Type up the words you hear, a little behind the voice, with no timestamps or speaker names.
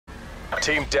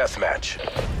Team deathmatch.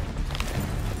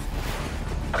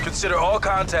 Consider all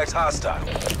contacts hostile.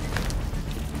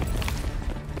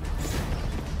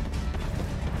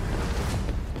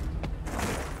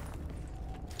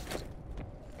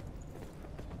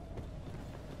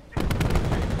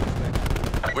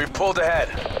 We've pulled ahead.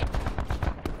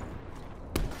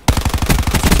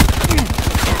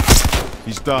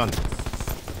 He's done.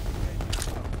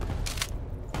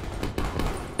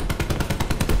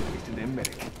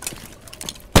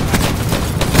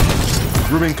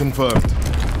 Rooming confirmed.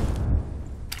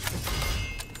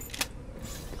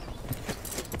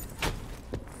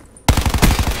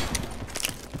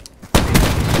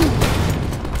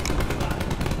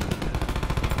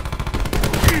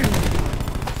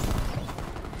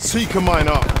 Seeker mine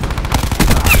up.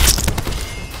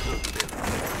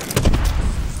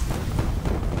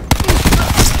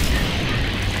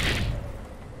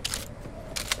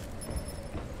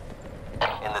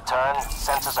 In the turn,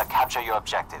 sensors are capture your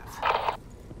objective.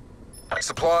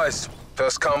 Supplies.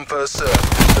 First come, first serve.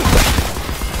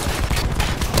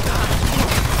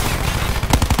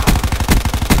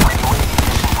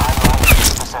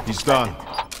 He's done.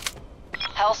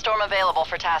 Hellstorm available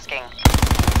for tasking.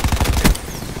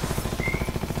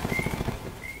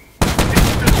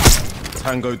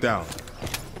 Tango down.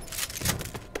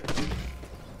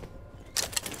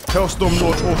 Hellstorm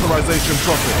launch authorization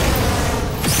profit.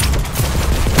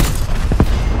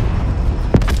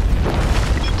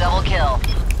 Double kill.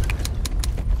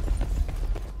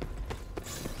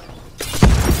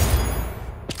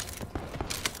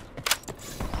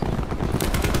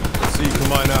 Seeker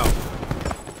mine out.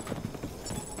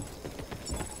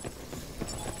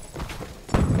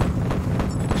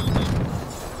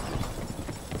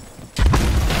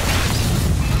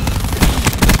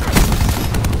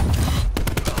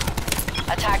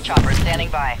 Attack chopper standing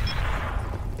by.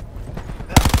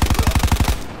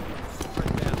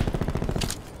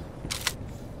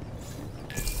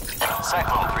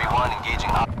 Cyclone 3-1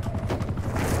 engaging up.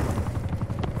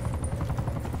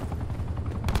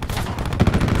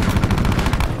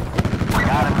 We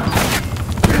got him.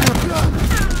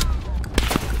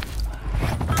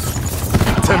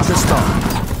 Tempest down.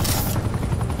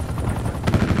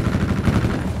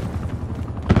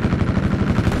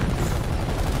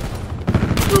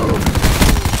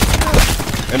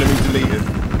 Enemy deleted.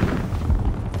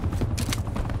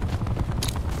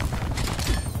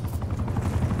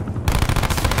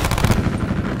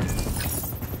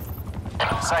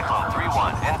 Cyclone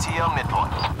 3-1, NTL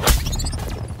midpoint.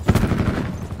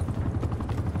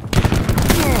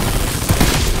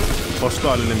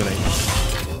 Hostile eliminated.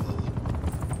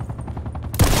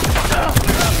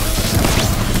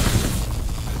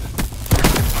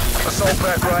 Assault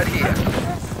back right here.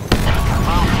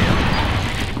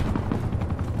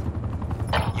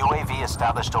 UAV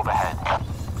established overhead.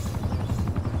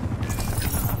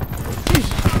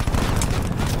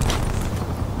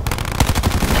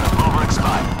 Mover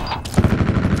expired.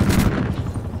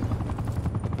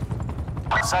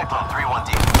 Cyclone 3-1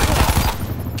 deep.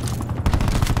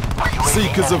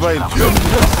 Seekers available.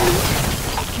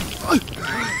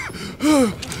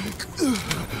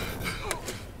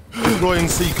 Deploying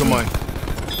Seeker mine.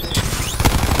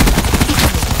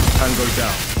 Tango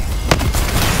down.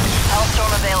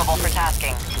 Hellstorm available for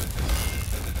tasking.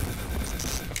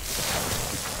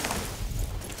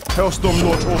 Hellstorm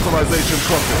launch authorization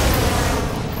profit.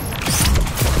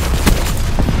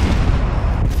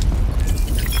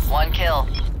 One kill.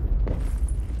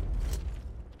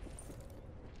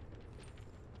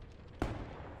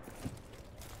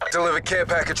 Deliver care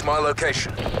package my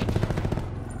location.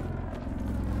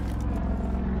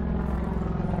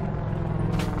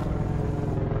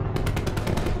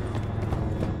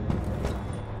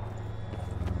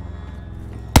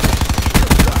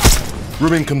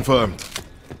 Rooming confirmed.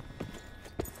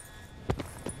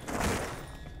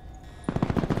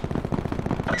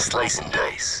 Slice and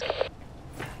dice.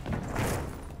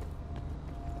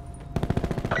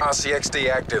 RCXD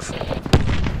active.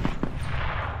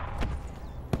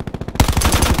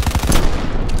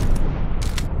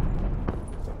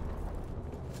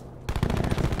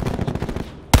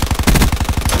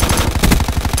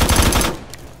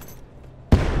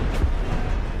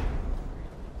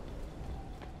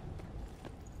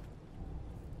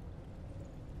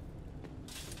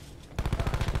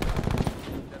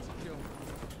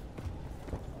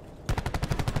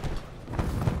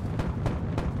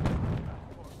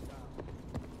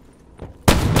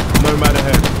 Nomad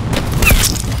ahead.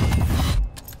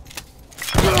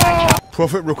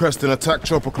 Prophet requesting attack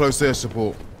chopper close air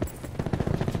support.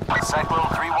 Cyclone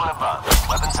 3-1 above.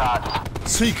 Weapons hot.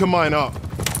 Seeker mine up.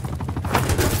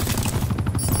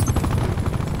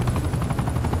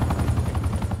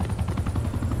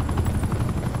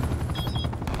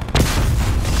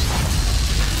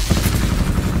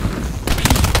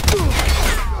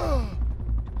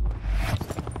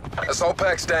 Assault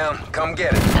pack's down. Come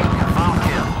get it. Confirmed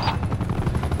kill.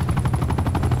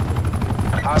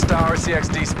 Hostile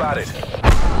RCXD spotted.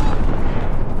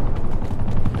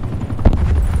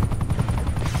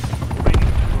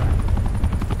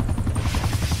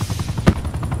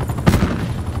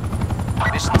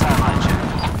 Mission timeline check.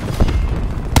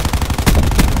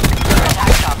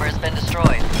 Attack chopper has been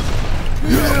destroyed.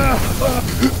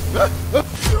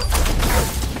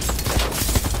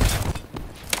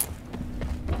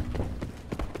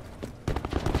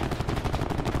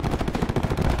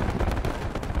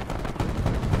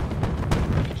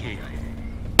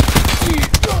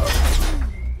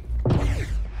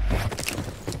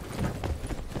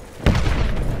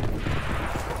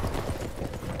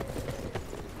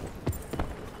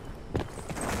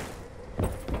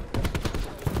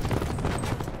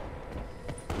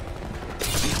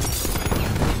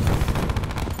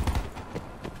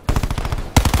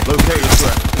 Located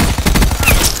threat.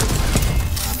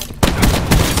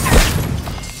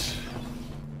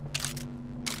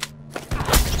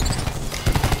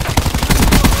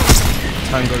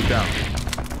 Tango down.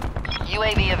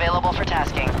 UAV available for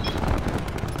tasking.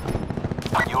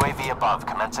 UAV above,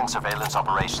 commencing surveillance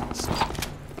operations.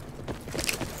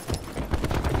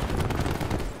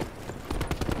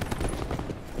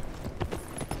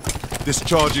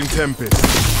 Discharging Tempest.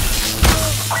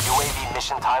 UAV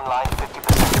mission timeline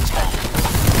 50% extended.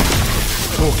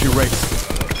 Talk erased.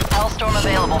 Hellstorm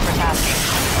available for tasking.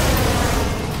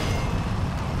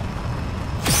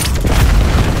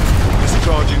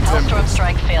 Discharging Hellstorm Tempest.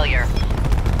 strike failure.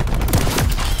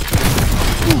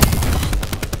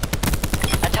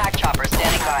 Attack chopper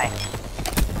standing by.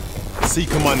 C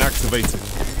command activated.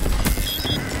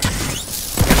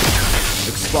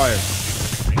 Expired.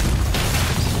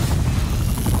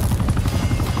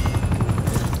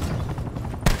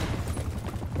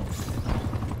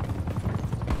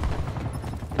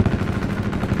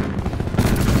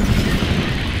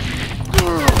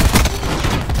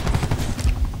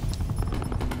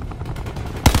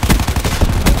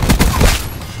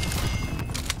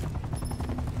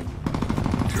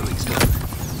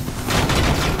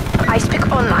 Ice pick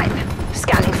online.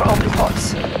 Scanning for open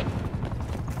ports.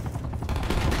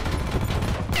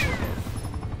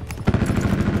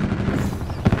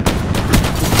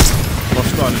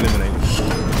 Hostile eliminated.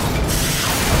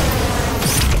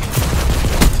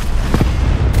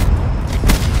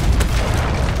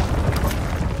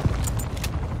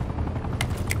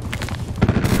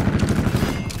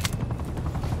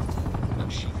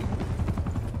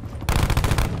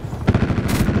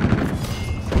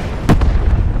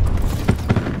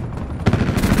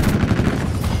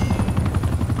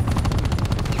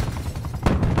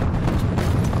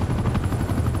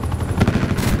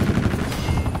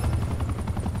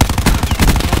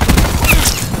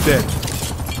 Dead.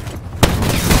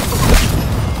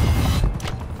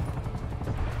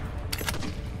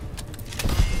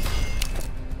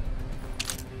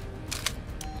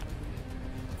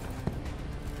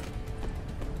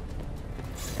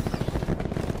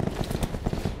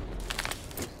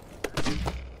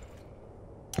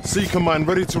 C command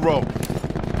ready to roll.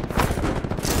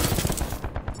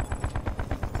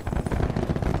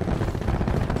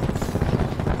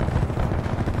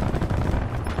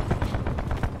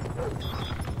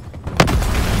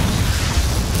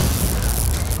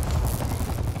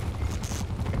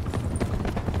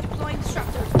 Deploying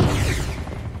disruptor.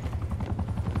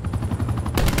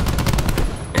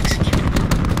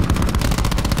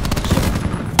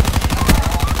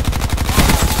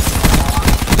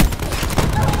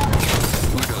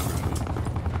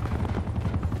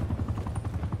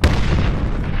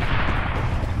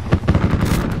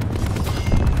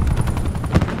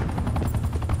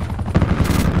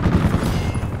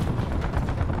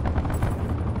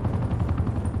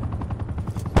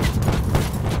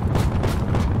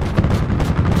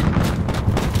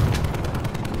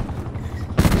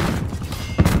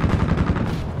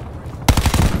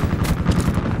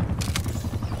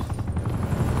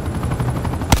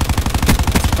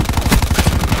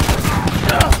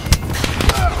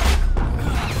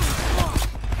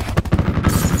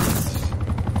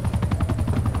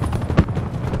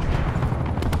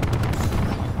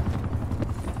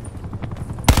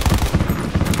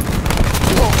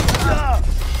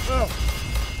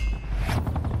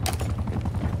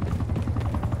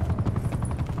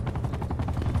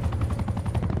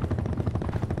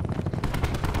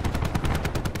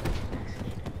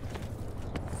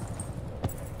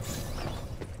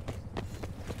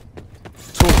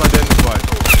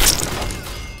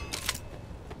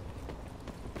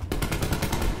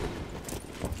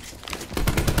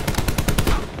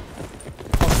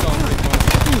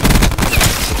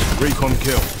 Recon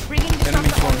kill. Enemy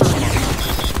from smoke.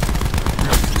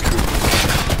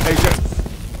 Agent.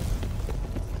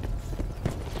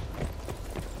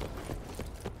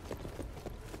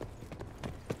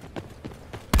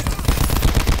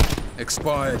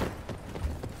 Expired.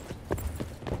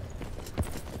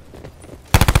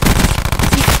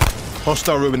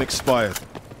 Hostile Ruin expired.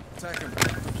 Attack him.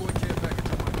 Deploy care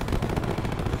package on my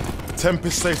way.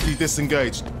 Tempest safely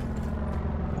disengaged.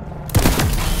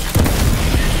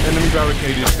 Enemy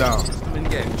barricade is down. System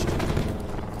engaged.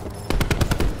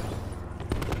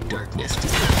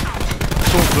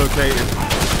 Source located.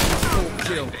 Full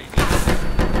kill.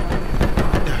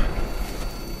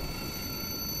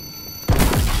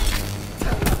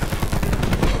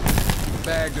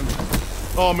 Bagged him.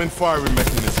 Arm and firing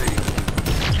mechanism.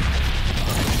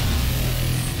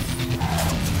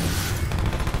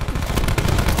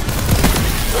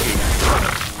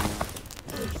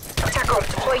 TACOM,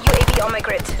 deploy UAV on my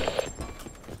grid.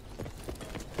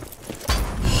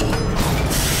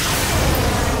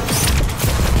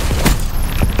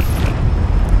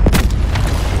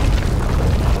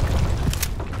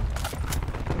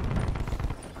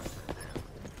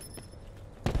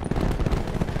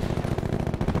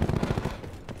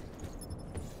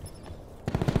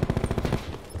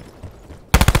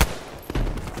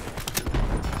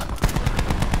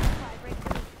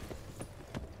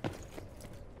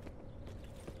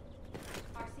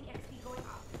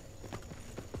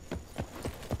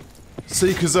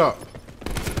 Seekers up.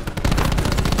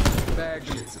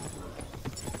 Bagged him.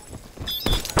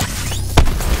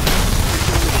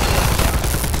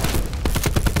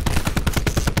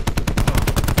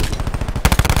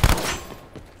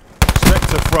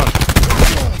 Sector front.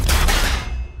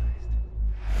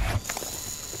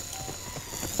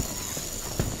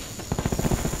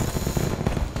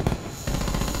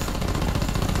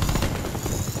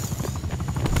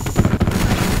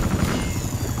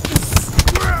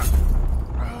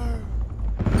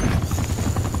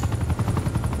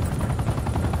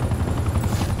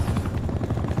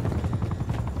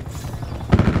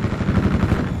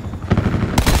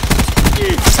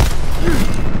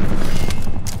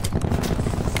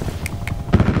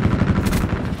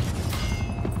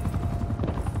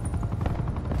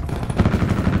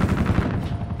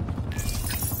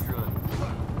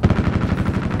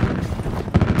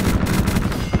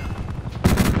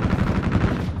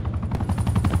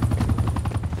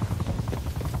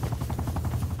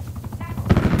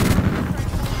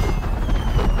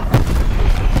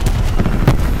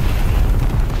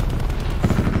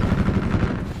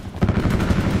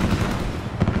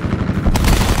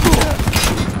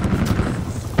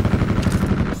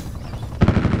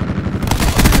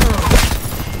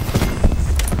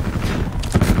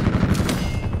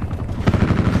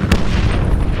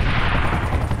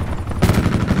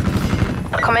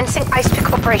 Commencing ice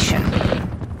pick operation.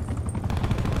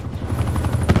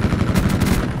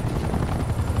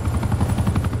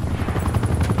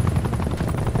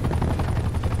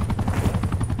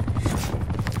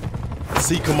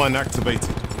 Seeker mine activated.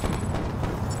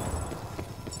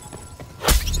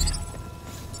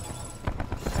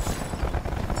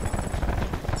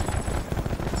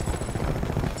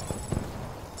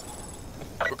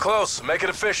 We're close. Make it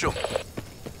official.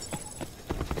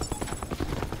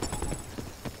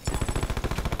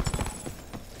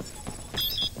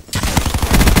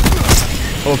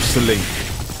 Obsolete.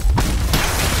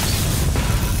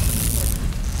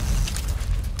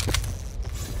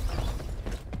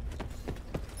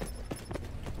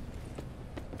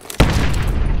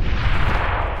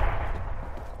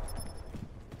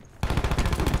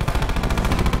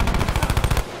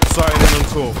 Sighting in on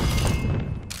talk.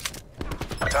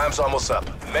 Time's almost up.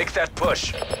 Make that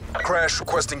push. Crash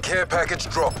requesting care package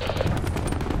drop.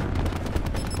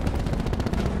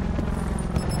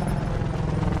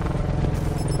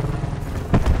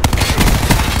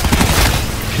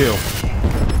 Kill.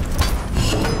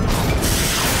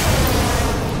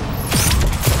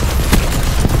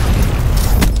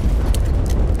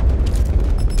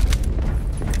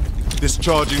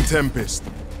 Discharging Tempest.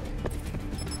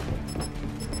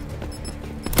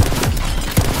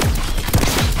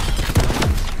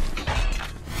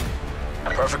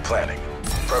 Perfect planning.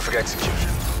 Perfect execution.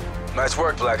 Nice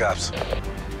work, Black Ops.